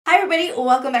everybody,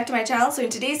 welcome back to my channel. So in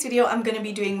today's video I'm going to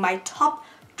be doing my top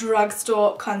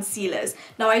drugstore concealers.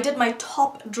 Now I did my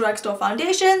top drugstore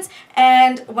foundations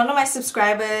and one of my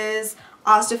subscribers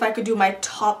asked if I could do my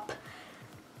top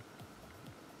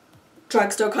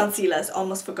drugstore concealers.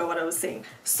 Almost forgot what I was saying.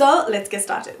 So let's get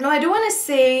started. Now I do want to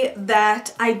say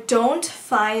that I don't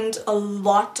find a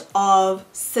lot of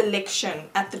selection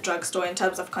at the drugstore in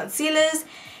terms of concealers,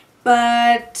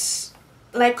 but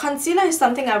like concealer is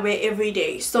something I wear every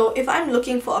day. So if I'm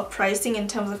looking for a pricing in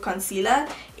terms of concealer,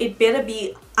 it better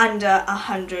be under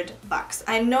 $100.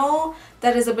 I know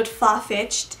that is a bit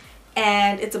far-fetched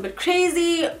and it's a bit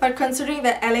crazy, but considering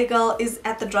that LA Girl is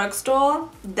at the drugstore,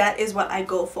 that is what I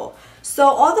go for. So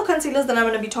all the concealers that I'm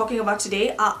going to be talking about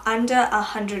today are under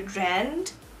 100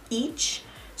 Rand each.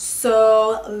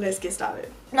 So let's get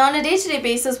started. Now on a day-to-day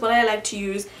basis, what I like to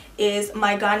use is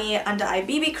my Garnier Under Eye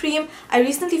BB Cream. I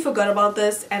recently forgot about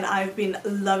this and I've been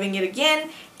loving it again,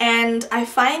 and I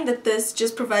find that this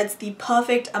just provides the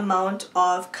perfect amount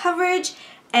of coverage,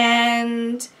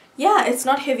 and yeah, it's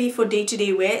not heavy for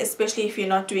day-to-day wear, especially if you're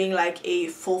not doing like a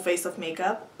full face of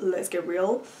makeup. Let's get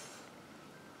real.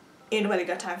 Ain't nobody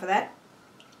got time for that.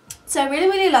 So I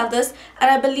really love this, and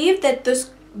I believe that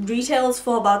this retails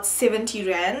for about 70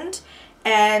 Rand.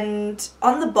 And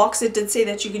on the box it did say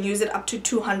that you can use it up to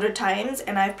 200 times,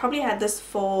 and I've probably had this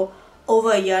for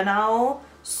over a year now,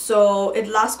 so it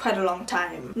lasts quite a long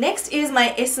time. Next is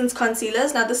my Essence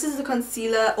concealers. Now this is the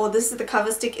concealer, or this is the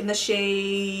cover stick in the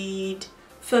shade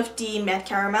 50 Matte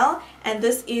Caramel, and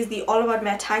this is the All About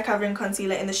Matte Tie Covering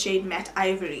Concealer in the shade Matte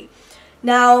Ivory.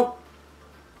 Now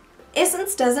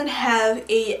Essence doesn't have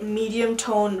a medium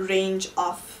tone range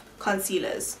of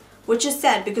concealers, which is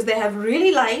sad because they have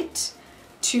really light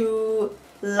to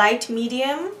light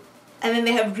medium, and then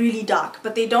they have really dark,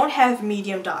 but they don't have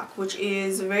medium dark, which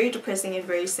is very depressing and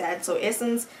very sad. So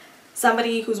Essence,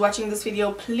 somebody who's watching this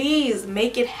video, please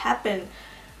make it happen.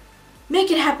 Make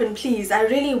it happen, please. I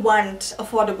really want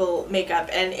affordable makeup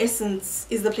and Essence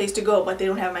is the place to go, but they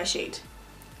don't have my shade.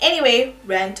 Anyway,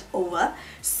 rant over.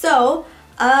 So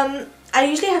I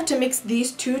usually have to mix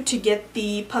these two to get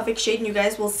the perfect shade, and you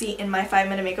guys will see in my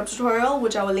 5-minute makeup tutorial,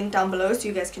 which I will link down below so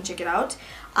you guys can check it out.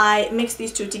 I mix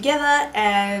these two together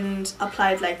and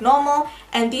apply it like normal,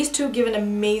 and these two give an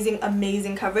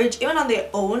amazing coverage. Even on their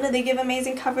own they give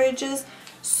amazing coverages.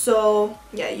 So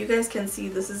yeah, you guys can see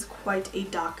this is quite a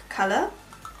dark color,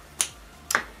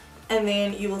 and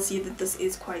then you will see that this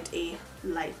is quite a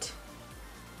light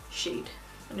shade.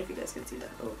 I don't know if you guys can see that.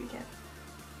 I hope you can.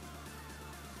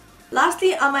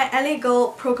 Lastly are my LA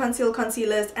Girl Pro Conceal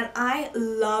concealers, and I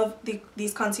love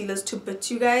these concealers to bits,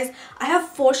 you guys. I have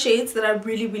 4 shades that I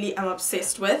really am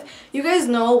obsessed with. You guys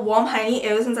know Warm Honey,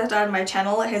 ever since I started my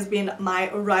channel, has been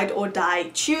my ride or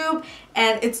die tube,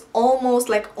 and it's almost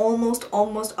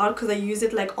out because I use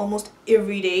it like almost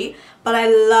every day. But I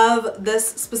love this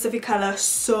specific color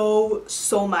so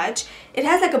much. It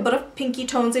has like a bit of pinky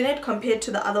tones in it compared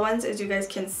to the other ones, as you guys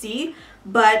can see,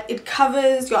 but it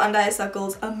covers your under eye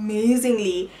circles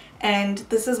amazingly, and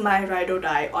this is my ride or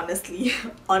die, honestly.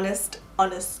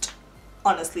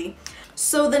 honestly.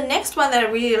 So the next one that I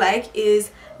really like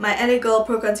is my LA Girl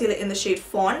Pro Concealer in the shade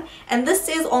Fawn, and this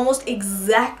is almost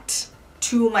exact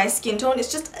to my skin tone.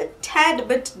 It's just a tad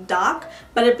bit dark,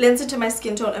 but it blends into my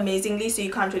skin tone amazingly, so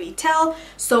you can't really tell.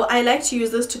 So I like to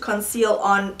use this to conceal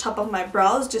on top of my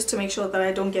brows, just to make sure that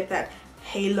I don't get that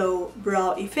halo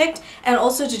brow effect, and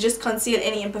also to just conceal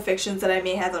any imperfections that I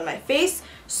may have on my face.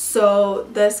 So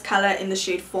this color in the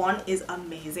shade Fawn is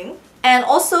amazing. And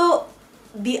also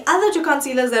the other 2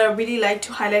 concealers that I really like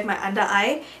to highlight my under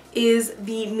eye is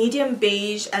the medium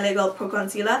beige LA Girl Pro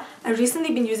Concealer. I've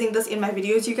recently been using this in my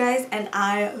videos, you guys, and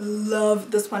I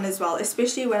love this one as well,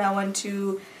 especially when I want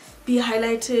to be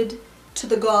highlighted to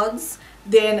the gods.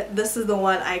 Then this is the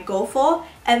one I go for.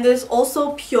 And there's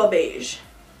also pure beige,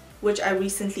 which I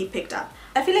recently picked up.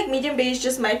 I feel like medium beige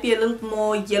just might be a little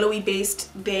more yellowy based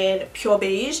than pure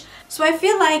beige. So I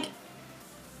feel like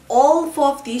all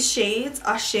 4 of these shades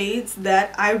are shades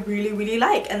that I really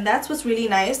like, and that's what's really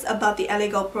nice about the LA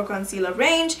Girl Pro Concealer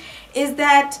range, is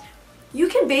that you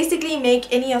can basically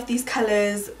make any of these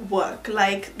colors work.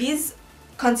 Like, these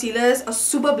concealers are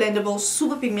super blendable,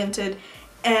 super pigmented,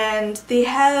 and they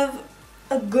have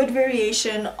a good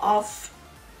variation of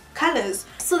colors.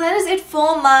 So that is it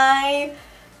for my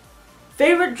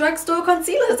favorite drugstore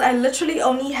concealers. I literally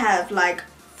only have like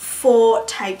 4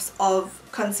 types of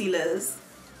concealers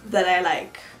that I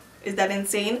like. Is that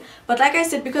insane? But like I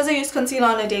said, because I use concealer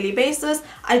on a daily basis,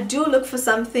 I do look for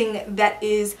something that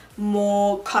is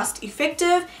more cost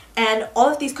effective, and all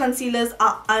of these concealers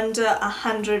are under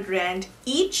 100 Rand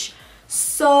each.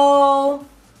 So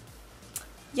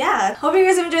yeah, hope you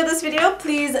guys enjoyed this video.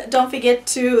 Please don't forget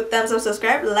to thumbs up,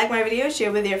 subscribe, like my video,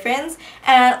 share with your friends,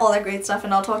 and all that great stuff.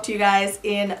 And I'll talk to you guys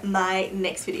in my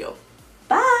next video.